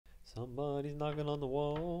Somebody's knocking on the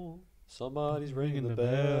wall. Somebody's ringing the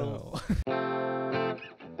bell.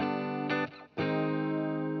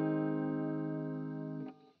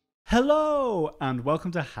 Hello, and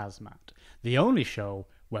welcome to HAZMAT, the only show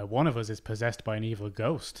where one of us is possessed by an evil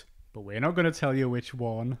ghost, but we're not going to tell you which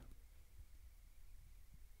one.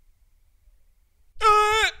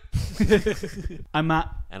 I'm Matt.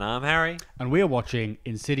 And I'm Harry. And we're watching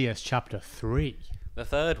Insidious Chapter 3. The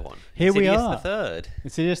third one. Here we Insidious are. the third.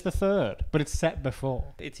 Insidious the third, but it's set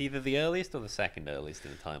before. It's either the earliest or the second earliest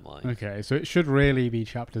in the timeline. Okay, so it should really be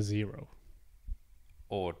Chapter 0.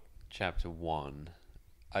 Or Chapter 1.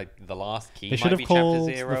 The last key They should might have be called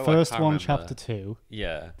Chapter 0. the first I can't one remember. Chapter 2,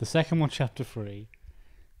 Yeah. the second one Chapter 3,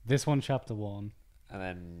 this one Chapter 1. And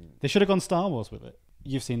then They should have gone Star Wars with it.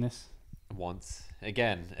 You've seen this? once.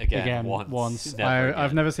 Again, once. Never I've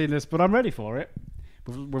again. never seen this, but I'm ready for it.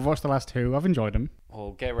 We've watched the last two. I've enjoyed them.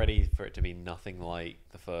 Well, get ready for it to be nothing like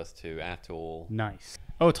the first two at all. Nice.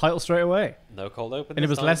 Oh, title straight away. No cold open. And it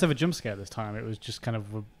this was time. less of a jump scare this time. It was just kind of,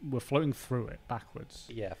 we're floating through it backwards.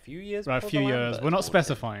 Yeah, a few years. Right, a before few the years. Lambert We're not haunting.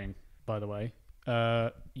 specifying, by the way.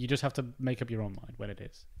 You just have to make up your own mind when it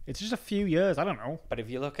is. It's just a few years. I don't know. But if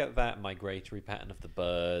you look at that migratory pattern of the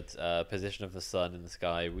birds, position of the sun in the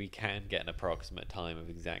sky, we can get an approximate time of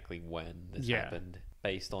exactly when this happened.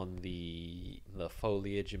 Based on the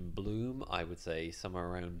foliage in bloom, I would say somewhere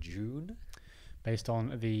around June. Based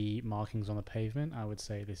on the markings on the pavement, I would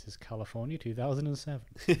say this is California 2007.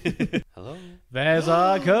 Hello? There's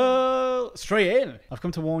our girl! Straight in! I've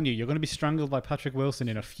come to warn you, you're going to be strangled by Patrick Wilson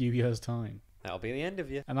in a few years' time. That'll be the end of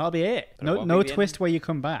you. And that'll be it. But it won't No be the twist end. where you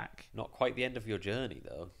come back. Not quite the end of your journey,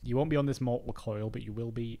 though. You won't be on this mortal coil, but you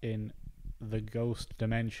will be in the ghost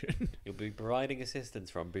dimension. You'll be providing assistance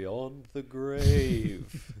from beyond the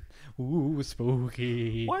grave. Ooh,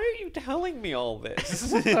 spooky. Why are you telling me all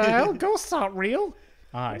this? What the hell? Ghosts aren't real?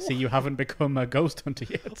 I see you haven't become a ghost hunter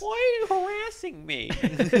yet. Why are you harassing me?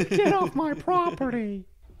 Get off my property.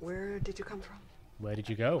 Where did you come from? Where did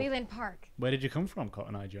you go? Leland Park. Where did you come from,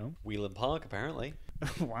 Cotton Eye Joe? Whelan Park, apparently.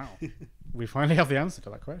 Wow. We finally have the answer to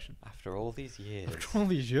that question. After all these years. After all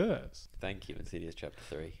these years. Thank you, Insidious Chapter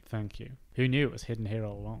 3. Thank you. Who knew it was hidden here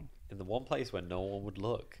all along? In the one place where no one would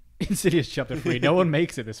look. Insidious Chapter 3. No one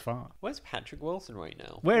makes it this far. Where's Patrick Wilson right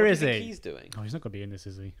now? Where What is do you think he? he's doing? Oh, he's not going to be in this,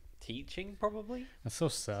 is he? Teaching, probably? That's so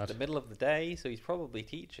It's sad. the middle of the day, so he's probably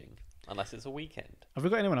teaching. Unless it's a weekend. Have we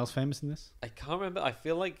got anyone else famous in this? I can't remember. I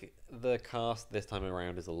feel like the cast this time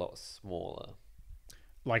around is a lot smaller.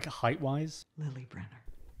 Like, height-wise? Lily Brenner.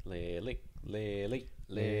 Lily, Lily,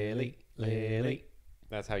 Lily, Lily.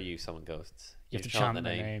 That's how you summon ghosts. You have to chant the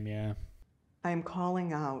name, yeah. I am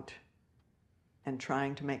calling out and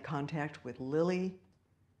trying to make contact with Lily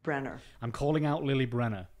Brenner. I'm calling out Lily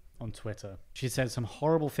Brenner on Twitter. She said some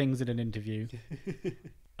horrible things in an interview,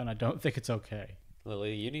 and I don't think it's okay.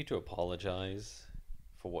 Lily, you need to apologize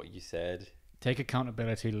for what you said. Take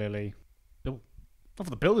accountability, Lily. Oh, I thought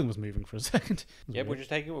the building was moving for a second. Yeah, we're just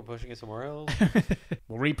taking it, we're pushing it somewhere else.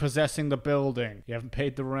 We're repossessing the building. You haven't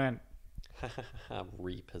paid the rent. I'm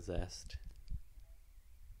repossessed.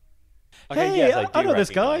 Hey, yes, I do know this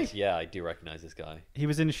guy. recognize- Yeah, I do recognize this guy. He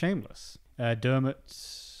was in Shameless. Dermot.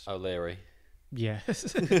 O'Leary.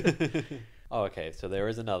 Yes. Oh, okay, so there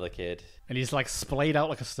is another kid. And he's like splayed out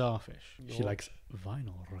like a starfish. She George. likes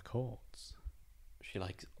vinyl records. She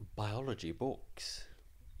likes biology books.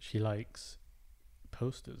 She likes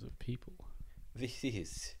posters of people. This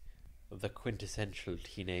is the quintessential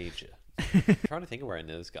teenager. Trying to think of where I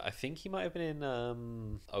know this guy. I think he might have been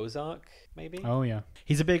in Ozark, maybe? Oh yeah,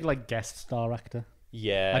 he's a big like guest star actor.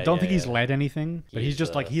 Yeah. I don't think he's yeah. led anything, but he's He's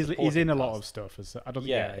just like a he's supporting in a lot cast. of stuff. I don't.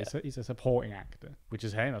 Yeah, He's a supporting actor, which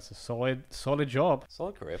is hey, that's a solid job.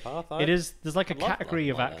 Solid career path. It is. There's like a I'd love category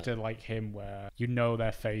of like that. actor like him where you know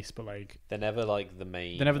their face, but like They're never like the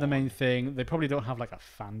main. they're never the one. main thing. They probably don't have like a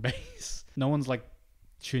fan base. No one's like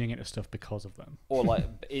tuning into stuff because of them. Or like,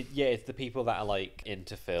 it's the people that are like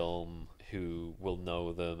into film who will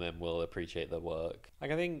know them and will appreciate their work.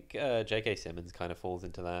 Like I think J.K. Simmons kind of falls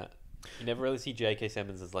into that. You never really see J.K.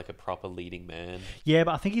 Simmons as like a proper leading man. Yeah,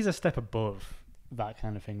 but I think he's a step above that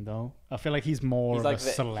kind of thing, though. I feel like he's more He's of like a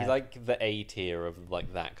celeb. he's like the A tier of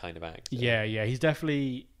like that kind of actor. Yeah, he's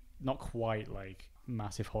definitely not quite like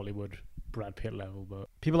massive Hollywood Brad Pitt level, but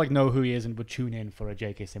people like know who he is and would tune in for a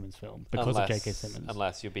J.K. Simmons film because of J.K. Simmons.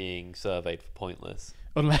 Unless you're being surveyed for pointless.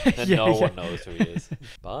 Unless Then no one knows who he is.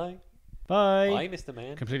 Bye. Bye. Bye, Mr.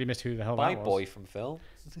 Man. Completely missed who the hell Bye, that was. boy from film.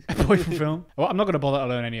 Boy from film. Well, I'm not going to bother to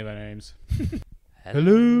learn any of their names.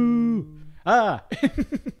 Hello. Ah.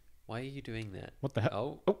 Why are you doing that? What the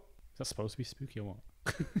hell? Oh. Is that supposed to be spooky or what?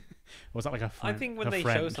 Or was that like a I think when they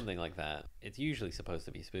show something like that, it's usually supposed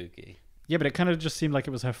to be spooky. Yeah, but it kind of just seemed like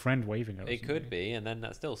it was her friend waving her. It could be, and then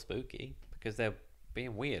that's still spooky because they're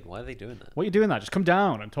being weird. Why are they doing that? What are you doing that? Just come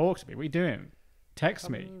down and talk to me. What are you doing? Text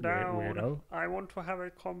me, down. weirdo. I want to have a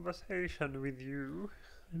conversation with you.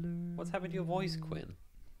 What's happened to your voice, Quinn?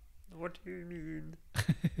 What do you mean?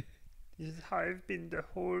 This is how I've been the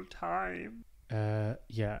whole time.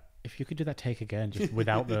 Yeah. If you could do that take again, just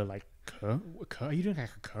without the like, are you doing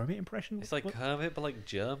like a Kermit impression? It's like Kermit, but like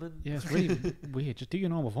German. Yeah, it's really weird. Just do your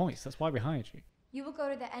normal voice. That's why we hired you. You will go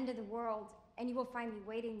to the end of the world, and you will find me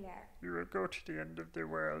waiting there. You will go to the end of the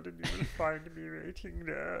world, and you will find me waiting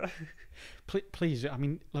there. Please, I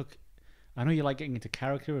mean, look, I know you like getting into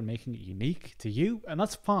character and making it unique to you, and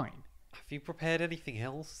that's fine. Have you prepared anything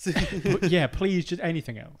else? But yeah, please, just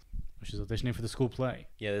anything else. She's auditioning for the school play.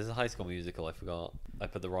 Yeah, there's a High School Musical. I forgot. I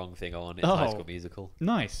put the wrong thing on. It's High School Musical.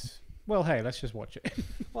 Nice. Well, hey, let's just watch it.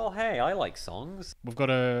 Well, hey, I like songs. We've got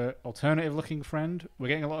a alternative-looking friend. We're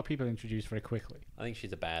getting a lot of people introduced very quickly. I think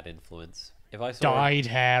she's a bad influence. If I saw Dyed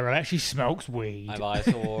hair and actually smokes weed. If I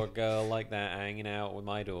saw a girl like that hanging out with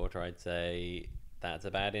my daughter, I'd say that's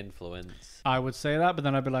a bad influence. I would say that, but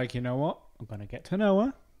then I'd be like, you know what? I'm gonna get to know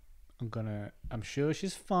her. I'm sure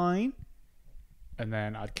she's fine. And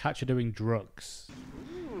then I'd catch her doing drugs.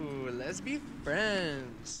 Ooh, let's be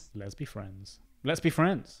friends. Let's be friends. Let's be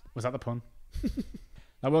friends. Was that the pun?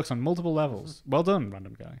 That works on multiple levels. Well done,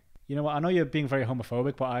 random guy. You know what? I know you're being very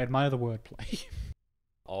homophobic, but I admire the wordplay.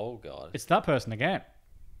 Oh, God. It's that person again.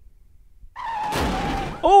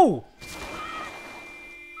 Oh!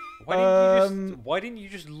 Why didn't you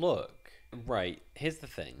just look? Right, here's the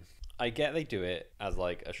thing. I get they do it as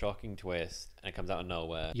like a shocking twist and it comes out of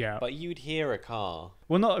nowhere. Yeah. But you'd hear a car.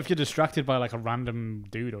 Well, not if you're distracted by like a random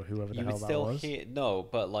dude or whoever the You hell would that still was. hear no,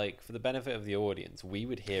 but like for the benefit of the audience, we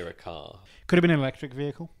would hear a car. Could have been an electric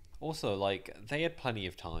vehicle. Also, like they had plenty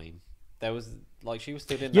of time. There was like she was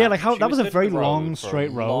stood in. Yeah, that, like how she that was a stood in very the road long for straight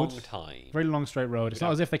a road. Long time. Very long straight road. It's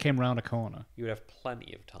not as if they came round a corner. You would have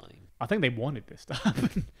plenty of time. I think they wanted this to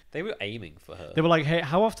happen. They were aiming for her. They were like, "Hey,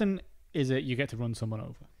 how often is it you get to run someone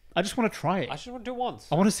over?" I just want to try it. I just want to do it once.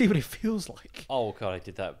 I want to see what it feels like. Oh god, I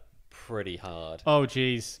did that pretty hard. Oh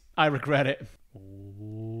jeez, I regret it.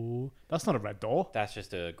 Ooh, that's not a red door. That's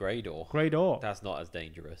just a grey door. Grey door. That's not as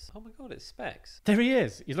dangerous. Oh my god, it's Specs. There he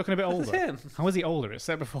is. He's looking a bit That's older. him. How is he older? It's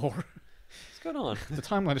said before. What's going on? The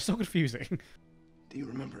timeline is so confusing. Do you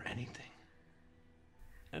remember anything?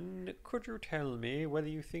 And could you tell me whether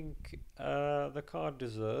you think the car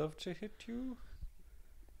deserved to hit you?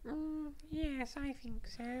 Yes, I think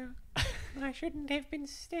so. I shouldn't have been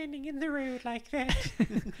standing in the road like that.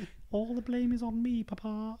 All the blame is on me,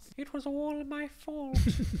 Papa. It was all my fault.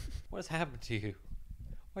 What's happened to you?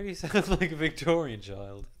 Why do you sound like a Victorian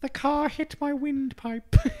child? The car hit my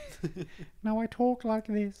windpipe. Now I talk like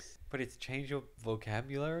this. But it's changed your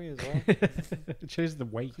vocabulary as well? It changes the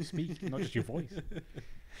way you speak, not just your voice.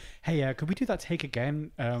 Hey, could we do that take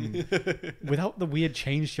again? Without the weird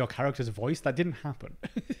change to your character's voice? That didn't happen.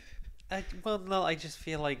 Well, no, I just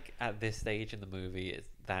feel like at this stage in the movie,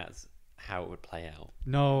 that's how it would play out.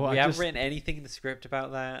 No, We haven't written anything in the script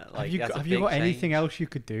about that. Like, have you got anything else you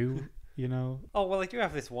could do? You know? Oh, well, I do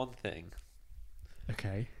have this one thing.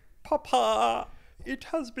 Okay. Papa, it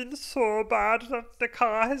has been so bad that the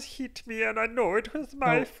car has hit me and I know it was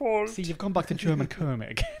my fault. See, you've gone back to German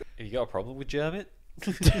Kermit again. Have you got a problem with Dermot?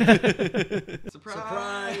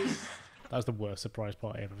 Surprise! That was the worst surprise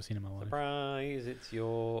party I've ever seen in my life. Surprise, it's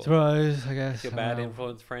your Surprise, I guess. your bad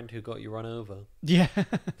influence friend who got you run over. Yeah.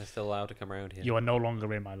 They're still allowed to come around here. You are no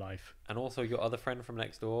longer in my life. And also your other friend from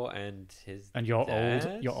next door and his And your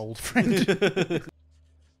dad? old friend.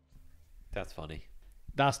 That's funny.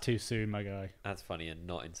 That's too soon, my guy. That's funny and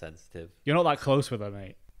not insensitive. You're not that close with her,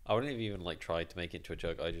 mate. I wouldn't have even like tried to make it into a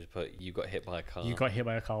joke. I just put you got hit by a car. You got hit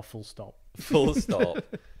by a car, full stop. Full stop.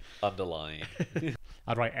 Underline.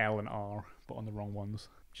 I'd write L and R, but on the wrong ones.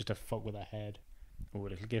 Just to fuck with her head. Oh, a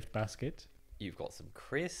little gift basket. You've got some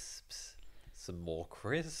crisps. Some more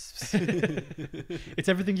crisps. It's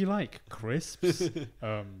everything you like. Crisps.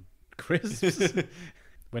 Crisps.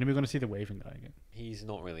 When are we going to see the waving guy again? He's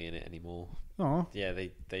not really in it anymore. Oh. Yeah,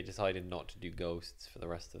 they decided not to do ghosts for the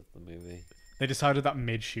rest of the movie. They decided that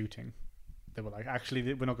mid-shooting. They were like, actually,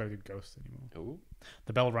 we're not going to do ghosts anymore. Oh.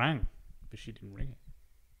 The bell rang, but she didn't ring it.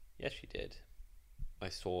 Yes, she did. I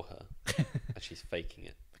saw her. And she's faking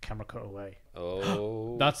it. The camera cut away.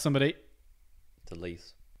 Oh. That's somebody.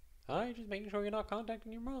 Delise. Hi, just making sure you're not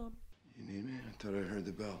contacting your mom. You need me? I thought I heard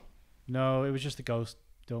the bell. No, it was just a ghost.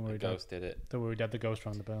 Don't worry, The Dad. ghost did it. Don't worry, Dad. The ghost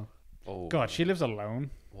rang the bell. Oh, God, she lives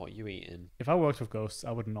alone. What are you eating? If I worked with ghosts,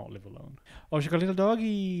 I would not live alone. Oh, she got a little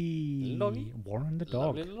doggy. Little doggy? Warren the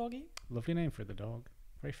dog. Lovely little doggy. Lovely name for the dog.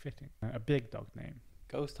 Very fitting. A big dog name.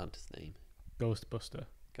 Ghost Hunter's name. Ghostbuster.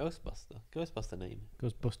 Ghostbuster. Ghostbuster name.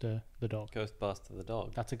 Ghostbuster the dog. Ghostbuster the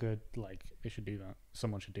dog. That's a good, like, they should do that.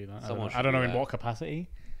 Someone should do that. Someone I should don't do know in that. what capacity.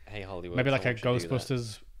 Hey Hollywood. Maybe like a someone should do that.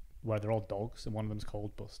 Ghostbusters where they're all dogs and one of them's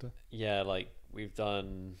called Buster. Yeah, like we've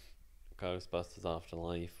done Ghostbusters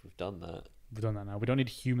Afterlife. We've done that. We've done that now. We don't need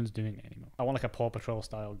humans doing it anymore. I want like a Paw Patrol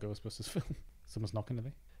style Ghostbusters film. Someone's knocking at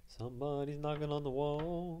me. Somebody's knocking on the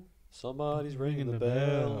wall. Somebody's ringing the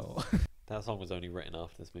bell. That song was only written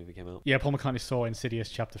after this movie came out. Yeah, Paul McCartney saw Insidious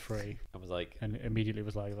Chapter 3 I was like, and immediately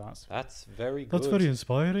was like, that's very good. that's very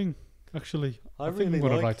inspiring, actually. I think really I'm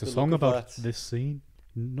going to like write a the song look of about that. this scene.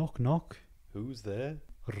 Knock, knock. Who's there?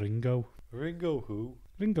 Ringo. Ringo who?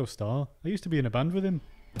 Ringo Starr. I used to be in a band with him.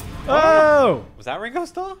 Oh! Was that Ringo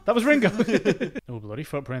Starr? That was Ringo. Oh, bloody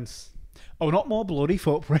footprints. Oh, not more bloody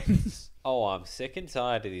footprints. Oh, I'm sick and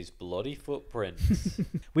tired of these bloody footprints.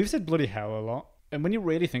 We've said bloody hell a lot. And when you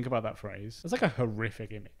really think about that phrase, it's like a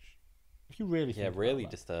horrific image. If you really think Yeah, about really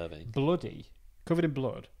that. disturbing. Bloody, covered in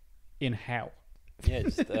blood, in hell. Yeah,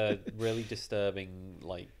 just really disturbing,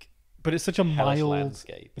 like, But it's such a hellish mild,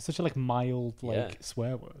 landscape. it's such a like mild like Yeah.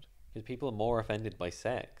 swear word. Because people are more offended by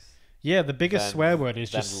sex Yeah, the biggest than- swear word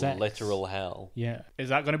is than just sex. literal hell. Yeah. Is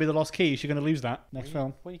that going to be the lost key? Is she going to lose that next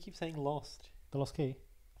film? Why do you keep saying lost? The lost key?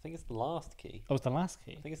 I think it's the last key. Oh, it's the last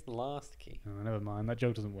key. I think it's the last key. Oh, never mind. That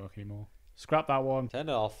joke doesn't work anymore. Scrap that one. Turn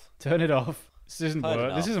it off. Turn it off. This isn't Turn it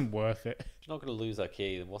worth. This off. isn't worth it. If you're not going to lose that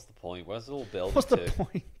key, then what's the point? Where's it all built What's the to?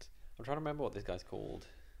 point? I'm trying to remember what this guy's called.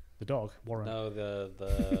 The dog, Warren. No,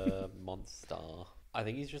 the monster. I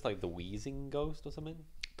think he's just like the wheezing ghost or something.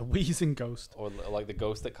 The wheezing ghost. Or like the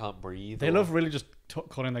ghost that can't breathe. They or- love really just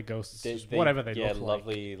calling their ghosts whatever they yeah, look like.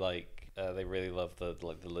 lovely, they really love the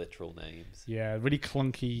literal names. Yeah, really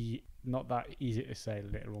clunky, not that easy to say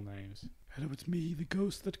literal names. Hello, it's me, the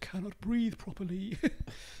ghost that cannot breathe properly.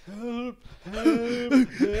 Help, help,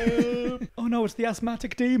 help. Oh no, it's the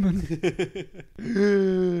asthmatic demon.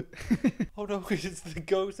 Oh no, it's the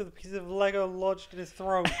ghost of the piece of Lego lodged in his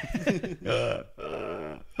throat.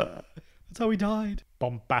 That's how he died.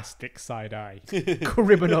 Bombastic side eye.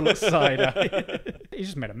 Criminal side eye. He's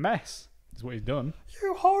just made a mess. That's what he's done.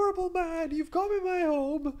 You horrible man, you've come in my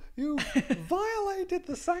home. You violated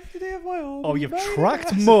the sanctity of my home. Oh, you've made a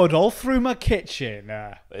tracked mess. mud all through my kitchen.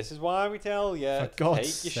 This is why we tell you For to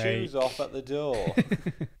God's take your sake. shoes off at the door.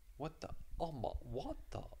 What the? Oh my! What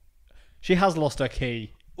the? She has lost her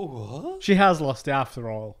key. What? She has lost it after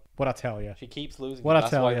all. What I tell you. She keeps losing. What I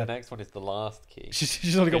That's tell why ya. the next one is the last key.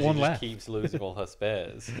 She's only got Because one she just left. keeps losing all her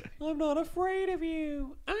spares. I'm not afraid of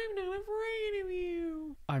you. I'm not afraid of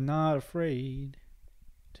you. I'm not afraid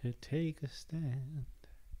to take a stand.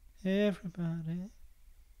 Everybody,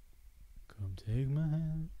 come take my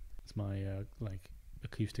hand. It's my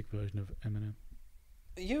acoustic version of Eminem.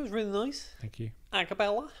 Yeah, it was really nice. Thank you.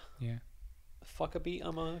 Acapella. Yeah. Fuck a beat.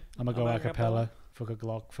 I'm a go a cappella. Fuck a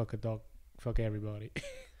Glock. Fuck a dog. Fuck everybody.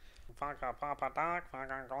 Fuck a papa dog, fuck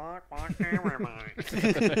a Glock, fuck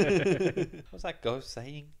everybody. What's that ghost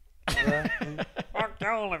saying? Fuck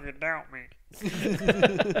y'all if you doubt me.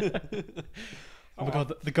 Oh my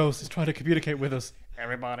god, the ghost is trying to communicate with us.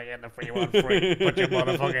 Everybody in the 313, put your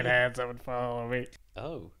motherfucking hands up and follow me.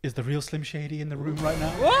 Oh. Is the real Slim Shady in the room right now?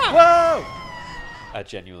 Whoa! That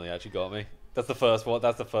genuinely actually got me. That's the first one.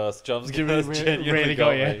 That's the first jump scare. That's genuinely really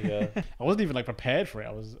got got you. me. Yeah. I wasn't even prepared for it.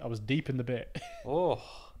 I was deep in the bit. Oh,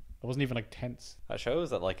 I wasn't even tense. that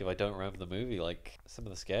shows that if I don't remember the movie, some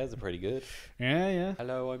of the scares are pretty good. Yeah.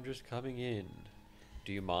 Hello, I'm just coming in.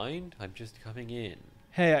 Do you mind? I'm just coming in.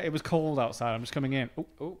 Hey, it was cold outside. I'm just coming in. Oh,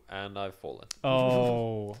 Oh, and I've fallen.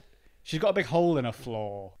 oh. She's got a big hole in her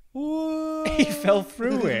floor. He fell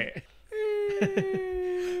through it.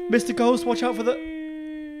 Mr. Ghost, watch out for the...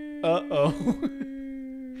 Uh-oh.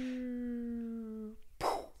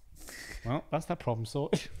 Well, that's that problem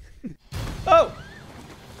sorted. Oh!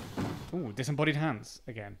 Ooh, disembodied hands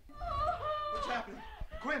again. What's happening?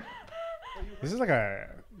 Quinn! This is a kind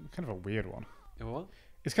of a weird one. What?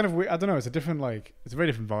 It's kind of weird. I don't know. It's a different it's a very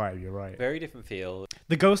different vibe. You're right. Very different feel.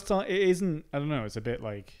 The ghosts it isn't. I don't know. It's a bit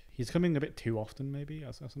he's coming a bit too often, maybe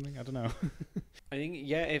or something. I don't know. I think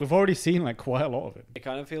We've already seen quite a lot of it. it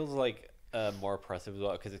kind of feels more oppressive as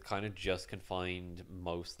well because it's kind of just confined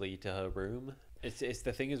mostly to her room. It's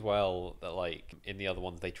the thing as well that in the other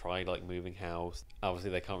ones they tried moving house. Obviously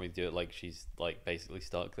they can't really do it. She's basically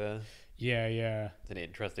stuck there. Yeah. It's an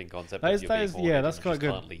interesting concept. That of is- you're that being is- haunted yeah, and that's you quite just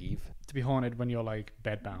good. Can't leave. To be haunted when you're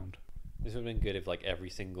bedbound. This would have been good if like every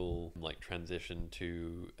single like transition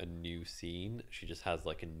to a new scene, she just has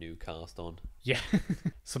like a new cast on. Yeah.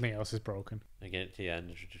 Something else is broken. Again, at the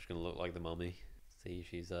end, she's just gonna look like the mummy. See,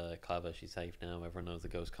 she's clever. She's safe now. Everyone knows the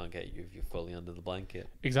ghost can't get you if you're fully under the blanket.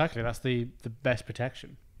 Exactly. That's the best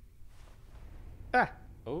protection. Ah.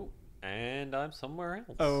 Oh, and I'm somewhere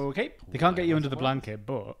else. Okay. They can't get you under the blanket,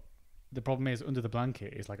 but the problem is under the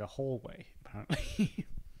blanket is like a hallway, apparently.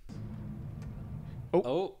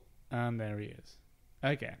 Oh. And there he is.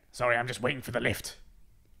 Again. Sorry, I'm just waiting for the lift.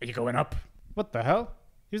 Are you going up? What the hell?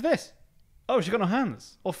 Who's this? Oh, she's got no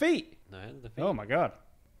hands. Or feet. No hands, the feet. Oh my god.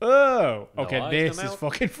 Oh! No Okay, eyes, this no is mouth.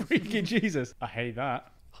 fucking freaky Jesus. I hate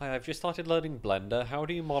that. Hi, I've just started learning Blender. How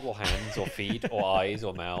do you model hands or feet or eyes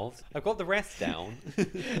or mouths? I've got the rest down.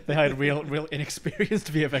 They hired real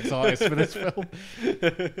inexperienced VFX artists for this film.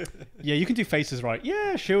 Yeah, you can do faces right.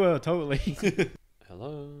 Yeah, sure, totally.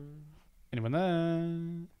 Hello. Anyone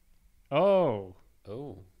there? Oh.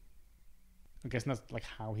 Oh. I'm guessing that's like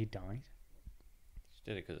how he died. She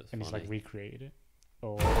did it because it's And funny. he's like recreated it.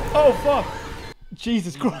 Oh. Oh fuck!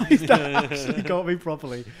 Jesus Christ, that actually got me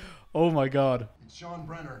properly. Oh my god. It's Sean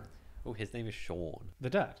Brenner. Oh, his name is Sean. The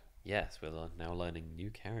dad? Yes, we're now learning new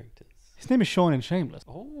characters. His name is Sean in Shameless.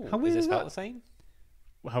 Oh, How weird is it is spelled that? the same?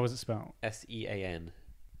 How is it spelled? S-E-A-N.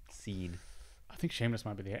 Scene. I think Shameless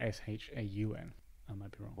might be the S-H-A-U-N. I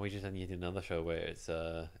might be wrong. We just need another show where it's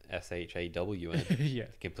S-H-A-W-N. Yeah.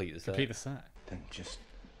 To complete the set. Complete the set. Then just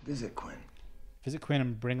visit Quinn. Visit Quinn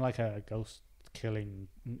and bring like a ghost killing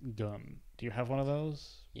gun. Do you have one of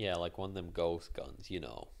those? Yeah, like one of them ghost guns, you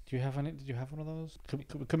know. Do you have any? Did you have one of those?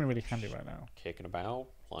 Come in really handy right now. Kicking about,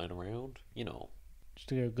 flying around, you know.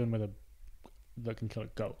 Just a gun with a that can kill a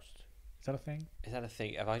ghost. Is that a thing? Is that a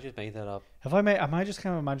thing? Have I just made that up? Am I just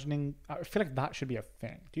kind of imagining? I feel like that should be a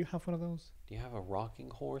thing. Do you have one of those? Do you have a rocking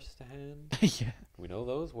horse to hand? Yeah, We know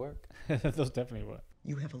those work. those definitely work.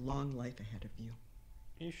 You have a long life ahead of you.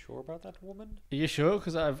 Are you sure about that, woman? Are you sure?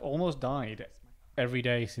 Because I've almost died every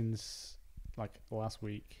day since like last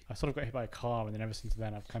week. I sort of got hit by a car, and then ever since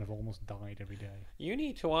then, I've kind of almost died every day. You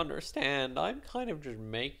need to understand, I'm kind of just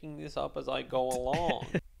making this up as I go along.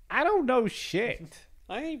 I don't know shit.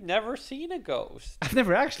 I've never seen a ghost. I've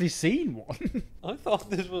never actually seen one. I thought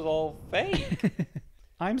this was all fake.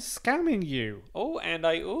 I'm scamming you. Oh, and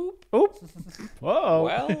I oop. Oop. Whoa.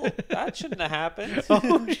 Well, that shouldn't have happened.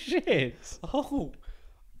 Oh shit. Oh.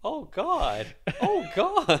 Oh, God. Oh,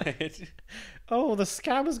 God. Oh, the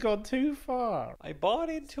scam has gone too far. I bought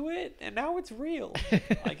into it, and now it's real.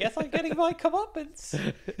 I guess I'm getting my comeuppance.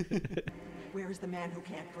 Where is the man who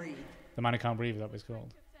can't breathe? The Man Who Can't Breathe, that was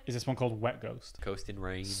called. Is this one called Wet Ghost? Ghost in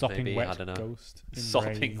rain, Sopping maybe. wet I don't know. ghost in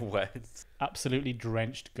Sopping rain. wet. Absolutely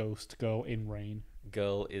drenched ghost girl in rain.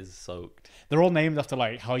 Girl is soaked. They're all named after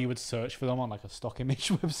like how you would search for them on like a stock image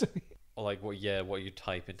website. Or like what you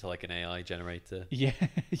type into like an AI generator. Yeah,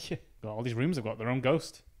 yeah. Well, all these rooms have got their own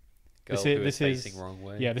ghost. Girl This who is- is this is- facing wrong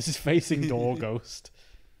way. Yeah, this is facing door ghost.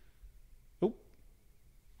 Oh.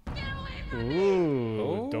 Ooh,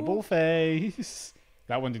 Oh. double face.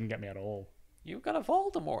 That one didn't get me at all. You've got a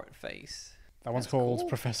Voldemort face. That one's That's called cool.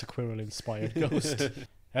 Professor Quirrell Inspired Ghost.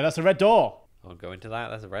 Hey, that's a red door. I'll go into that.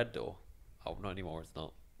 That's a red door. Oh, not anymore. It's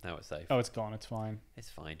not. Now it's safe. Oh, it's gone. It's fine. It's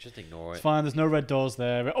fine. Just ignore It's it. fine. There's no red doors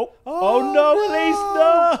there. Oh no, Elise,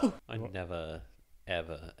 no! I never,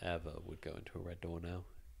 ever, ever would go into a red door now.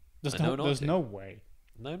 There's I know not there's to. no way.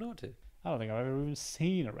 No, not to. I don't think I've ever even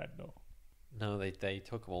seen a red door. No, they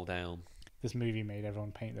took them all down. This movie made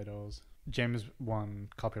everyone paint their doors. James Wan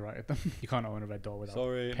copyrighted them. You can't own a red door without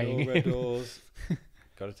paying him. doors.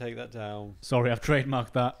 Got to take that down. Sorry, I've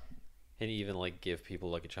trademarked that. He didn't even like give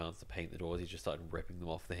people like a chance to paint the doors. He just started ripping them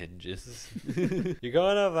off the hinges. You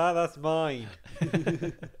can't have that. That's mine.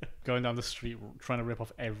 Going down the street trying to rip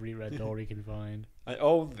off every red door he can find. I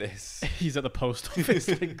own this. He's at the post office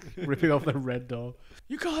like, ripping off the red door.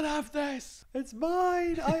 You can't have this! It's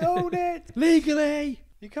mine. I own it. Legally!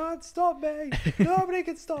 You can't stop me. Nobody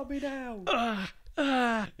can stop me now.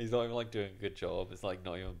 He's not even like doing a good job. It's like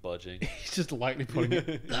not even budging. He's just lightly pulling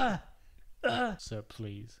it. Sir,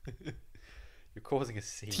 please. You're causing a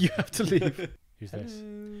scene. You have to leave. Who's this?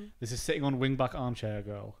 This is sitting on wingback armchair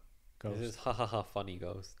girl. Ghost. This is ha ha ha funny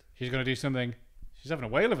ghost. She's gonna do something. She's having a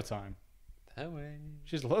whale of a time. That way.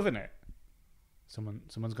 She's loving it.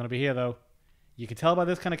 Someone's gonna be here though. You can tell by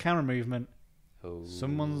this kind of camera movement.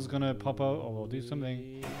 Someone's gonna pop out or do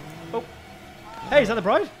something. Oh, hey, is that the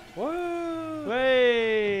bride? Whoa!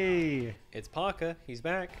 Way! It's Parker. He's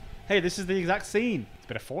back. Hey, this is the exact scene. It's a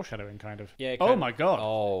bit of foreshadowing, kind of. Yeah. Oh my god.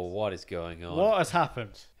 Oh, what is going on? What has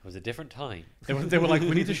happened? It was a different time. They were like,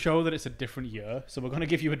 we need to show that it's a different year, so we're going to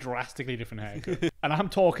give you a drastically different haircut. And I'm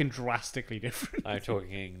talking drastically different. I'm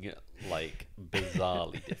talking like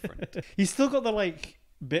bizarrely different. He's still got the like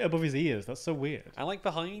bit above his ears. That's so weird. I like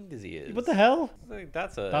behind his ears. What the hell? Like,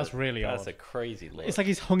 that's really That's odd. a crazy look. It's like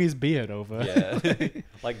he's hung his beard over. Yeah.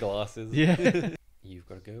 Like glasses. Yeah. You've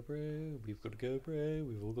got a GoPro. We've got a GoPro.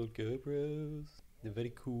 We've all got GoPros. They're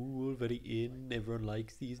very cool, very in. Everyone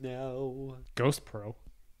likes these now. Ghost Pro.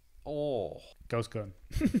 Oh, Ghost gun.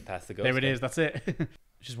 that's the ghost. There it gun. is. That's it.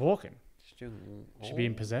 She's walking. She's doing- She's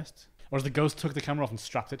being possessed. Or has the ghost took the camera off and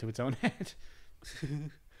strapped it to its own head?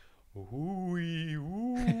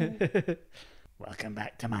 Welcome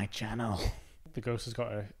back to my channel. The ghost has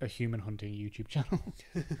got a human hunting YouTube channel.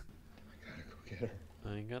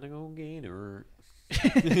 I gotta go get her.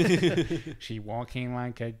 She walking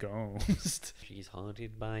like a ghost. She's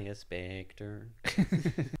haunted by a specter.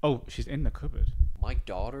 Oh, she's in the cupboard. My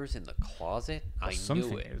daughter's in the closet. I something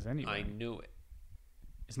knew it. is anyway. I knew it.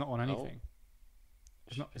 It's not on anything.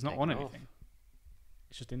 It's not Taken on off. anything.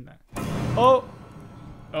 It's just in there. Oh!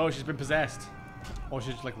 Oh, she's been possessed. Or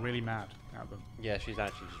she's like really mad at them. Yeah, she's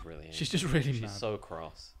actually just really angry. She's just really She's mad. so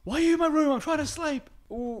cross. Why are you in my room? I'm trying to sleep.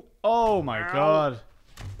 Ooh. Oh my god.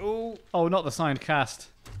 Ooh. Oh, not the signed cast.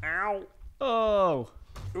 Ow. Oh.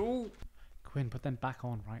 Ooh. Quinn, put them back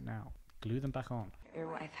on right now. Glue them back on. Your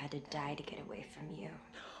wife had to die to get away from you.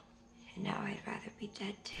 And now I'd rather be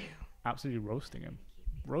dead too. Absolutely roasting him.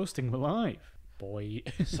 Roasting him alive. Boy.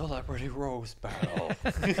 Celebrity roast battle.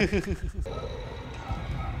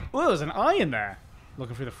 Oh, there's an eye in there.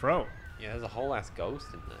 Looking through the throat. Yeah, there's a whole ass ghost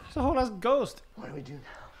in there. It's a whole ass ghost. What do we do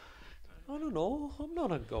now? I don't know. I'm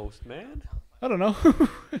not a ghost, man. I don't know.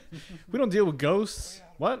 We don't deal with ghosts.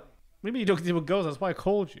 What? Maybe you don't deal with ghosts. That's why I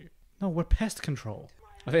called you. No, we're pest control.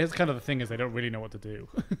 I think that's kind of the thing is they don't really know what to do.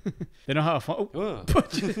 They know how to find. Oh.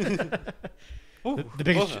 Ooh.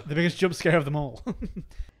 The biggest jump scare of them all.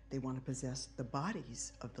 They want to possess the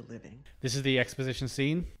bodies of the living. This is the exposition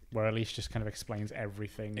scene where Elise just kind of explains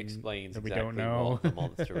everything Explains that we exactly don't know. what the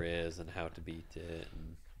monster is and how to beat it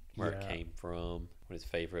and where it Yeah. came from, what his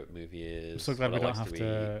favorite movie is. I'm so glad what we it don't likes have to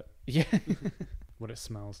to. eat, Yeah. What it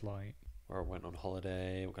smells like. where it went on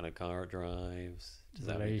holiday, what kind of car it drives. Does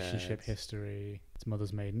that have any Relationship pets? history. Its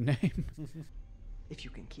mother's maiden name. If you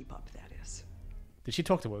can keep up, that is. Did she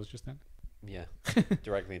talk to us just then? Yeah,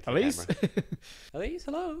 directly into Elise? the camera. Elise,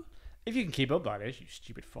 hello. If you can keep up that is, you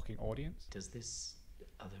stupid fucking audience. Does this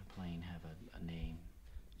other plane have a name?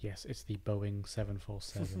 Yes, it's the Boeing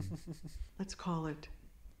 747. Let's call it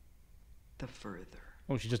the further.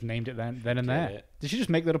 Oh, she just named it then and Get there. it. Did she just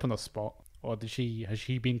make that up on the spot, or has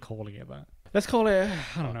she been calling it that? Let's call it.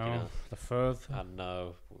 I don't know. hell. The further. I don't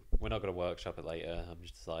know. We're not going to workshop it later. I'm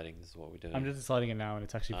just deciding this is what we're doing. I'm just deciding it now, and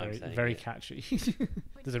it's actually I'm very saying very it. catchy.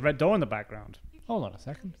 There's a red door in the background. Hold on a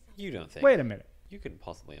second. You don't think? Wait a minute. You couldn't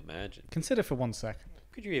possibly imagine. Consider for 1 second.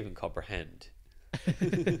 Could you even comprehend?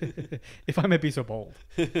 If I may be so bold.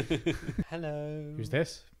 Hello. Who's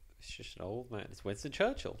this? It's just an old man. It's Winston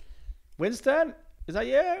Churchill. Winston? Is that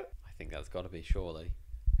you? I think that's got to be, surely.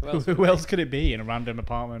 Who else? Who else could it be in a random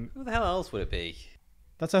apartment? Who the hell else would it be?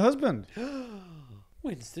 That's her husband.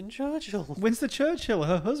 Winston Churchill. Winston Churchill,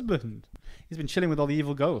 her husband. He's been chilling with all the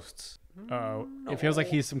evil ghosts. Oh, it feels like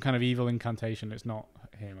he's some kind of evil incantation. It's not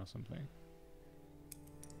him or something.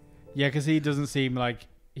 Yeah, because he doesn't seem like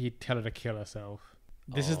he'd tell her to kill herself.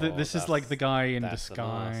 This is like the guy in that's the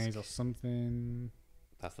disguise mask. or something.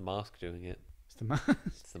 That's the mask doing it. It's the man.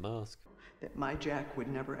 It's the mask. That my Jack would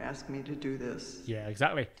never ask me to do this. Yeah,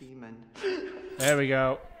 exactly. Demon. There we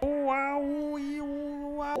go.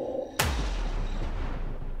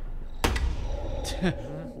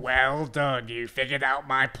 Well done, you figured out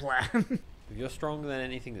my plan. If you're stronger than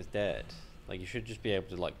anything that's dead, like you should just be able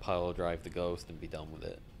to like pile drive the ghost and be done with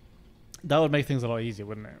it. That would make things a lot easier,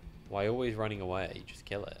 wouldn't it? Why always running away? Just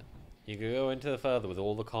kill it. You could go into the further with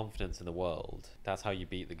all the confidence in the world. That's how you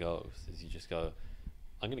beat the ghost. Is you just go,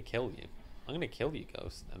 I'm gonna kill you. I'm gonna kill you,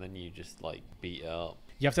 ghost, and then you just like beat it up.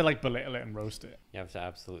 You have to like belittle it and roast it. You have to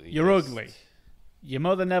absolutely. You're just- ugly. Your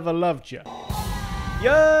mother never loved you.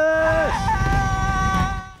 Yes!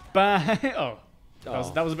 Bang! Oh.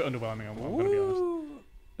 That was a bit underwhelming, I'm going to be honest.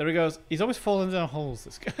 There he goes. He's always falling down holes,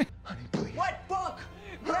 this guy. Honey, please. What book?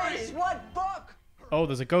 Grace, what book? Oh,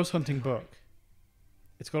 there's a ghost hunting book.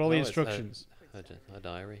 It's got all the No, it's instructions. Her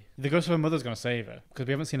diary. The ghost of her mother's going to save her, because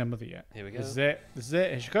we haven't seen her mother yet. Here we go. This is it. This is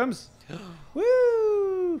it. Here she comes.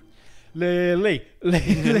 Woo! Lily!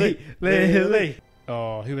 Lily! Lily!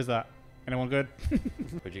 Oh, who was that? Anyone good?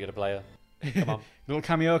 Would you get a player? Come on. Little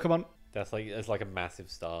cameo, come on. It's like a massive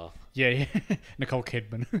star. Yeah. Nicole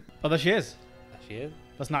Kidman. Oh, there she is. There she is.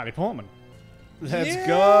 That's Natalie Portman. Let's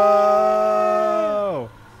go.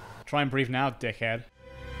 Try and breathe now, dickhead.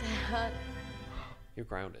 Dad. You're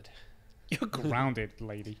grounded. You're grounded,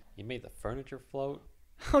 lady. You made the furniture float.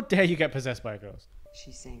 How dare you get possessed by a ghost?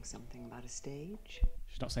 She's saying something about a stage.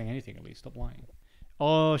 She's not saying anything, at least. Stop lying.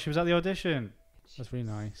 Oh, she was at the audition. That's really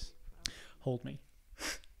nice. Hold me.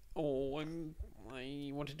 Oh,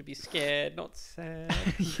 I wanted to be scared, not sad.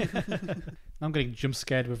 Now I'm getting jump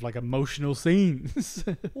scared with like emotional scenes.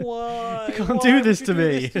 Why? You can't do this would to you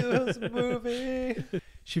me. do this to us, movie?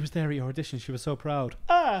 She was there at your audition. She was so proud.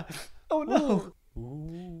 Ah! Oh no!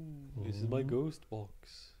 Ooh, this is my ghost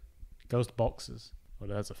box. Ghost boxes. Oh,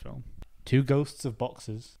 there's a film. Two ghosts of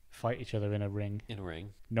boxers fight each other in a ring. In a ring.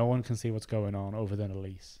 No one can see what's going on other than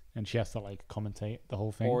Elise, and she has to like commentate the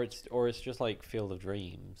whole thing. Or it's just like Field of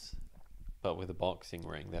Dreams, but with a boxing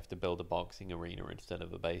ring. They have to build a boxing arena instead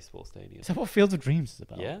of a baseball stadium. Is that what Field of Dreams is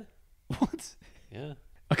about? Yeah. What? Yeah.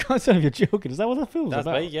 I can't tell if you're joking. Is that what that film's That's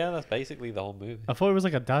about? that's basically the whole movie. I thought it was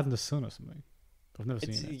like a dad and a son or something. I've never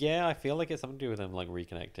seen it. Yeah, I feel like it's something to do with him like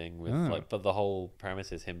reconnecting with but the whole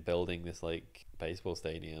premise is him building this like baseball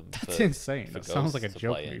stadium. That's insane. That sounds like a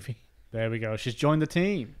joke movie. There we go. She's joined the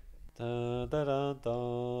team. Da, da, da,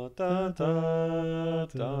 da, da, da, da,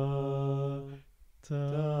 da.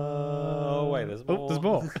 Oh wait, there's more. Oh, there's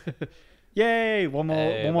more. Yay! One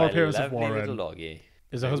more appearance of lovely Warren. little doggy.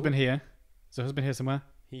 Is her husband here? Is her husband here somewhere?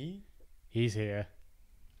 He's here.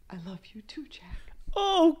 I love you too, Jack.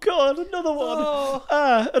 Oh God! Another one. Oh.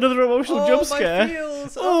 Another emotional jump scare. My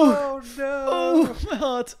feels. Oh. No! Oh my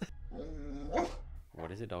heart. What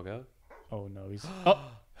is it, doggo? Oh no! He's. Oh,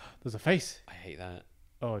 there's a face. I hate that.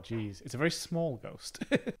 Oh jeez, it's a very small ghost.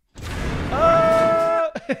 Ah!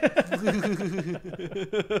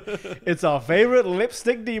 It's our favorite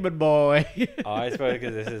lipstick demon boy. I suppose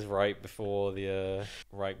because this is right before the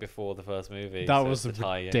first movie. That so was it's a to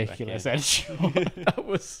tie it ridiculous back in. headshot. That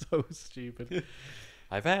was so stupid.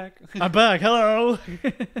 I'm back. I'm back. Hello.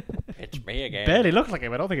 It's me again. Barely looked like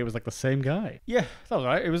him. I don't think it was like the same guy. Yeah, that was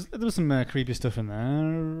alright. There was some creepy stuff in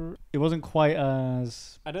there. It wasn't quite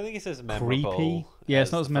as I don't think it's as memorable. creepy. Yeah,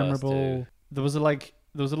 it's not as the first memorable. two.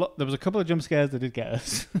 There was a couple of jump scares that did get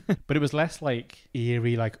us, but it was less like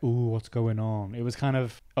eerie, like ooh, what's going on? It was kind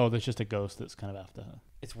of there's just a ghost that's kind of after her.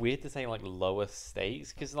 It's weird to say like lower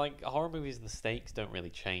stakes because like horror movies, the stakes don't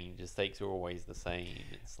really change. The stakes are always the same.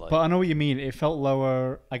 It's like, But I know what you mean. It felt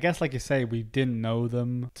lower. I guess, like you say, we didn't know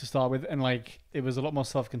them to start with, and like it was a lot more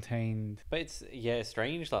self-contained. but it's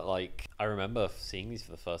strange that like I remember seeing these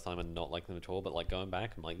for the first time and not liking them at all. But like going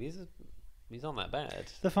back, I'm like these aren't that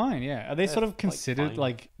bad. They're fine, yeah. Are they They're, sort of like, considered fine.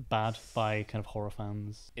 like bad by kind of horror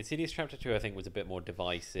fans? Insidious Chapter 2 I think was a bit more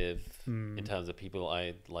divisive in terms of people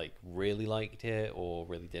I like really liked it or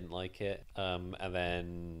really didn't like it. And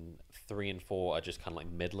then 3 and 4 are just kind of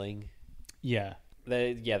like middling. Yeah.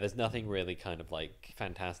 There's nothing really kind of like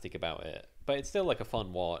fantastic about it, but it's still like a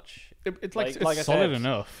fun watch. It's like it's I solid said,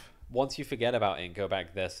 enough. Once you forget about it and go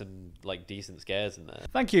back, there's some like decent scares in there.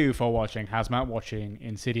 Thank you for watching HAZMAT, watching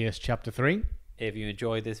Insidious Chapter 3. If you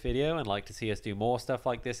enjoyed this video and like to see us do more stuff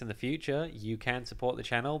like this in the future, you can support the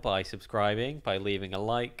channel by subscribing, by leaving a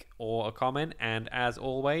like or a comment, and as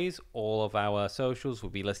always, all of our socials will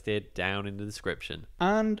be listed down in the description.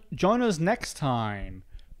 And join us next time,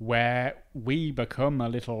 where we become a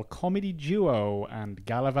little comedy duo and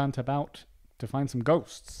gallivant about to find some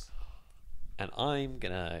ghosts. And I'm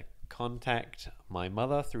gonna contact my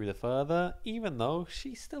mother through the further, even though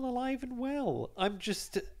she's still alive and well. I'm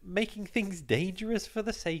just making things dangerous for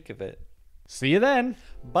the sake of it. See you then.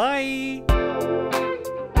 Bye!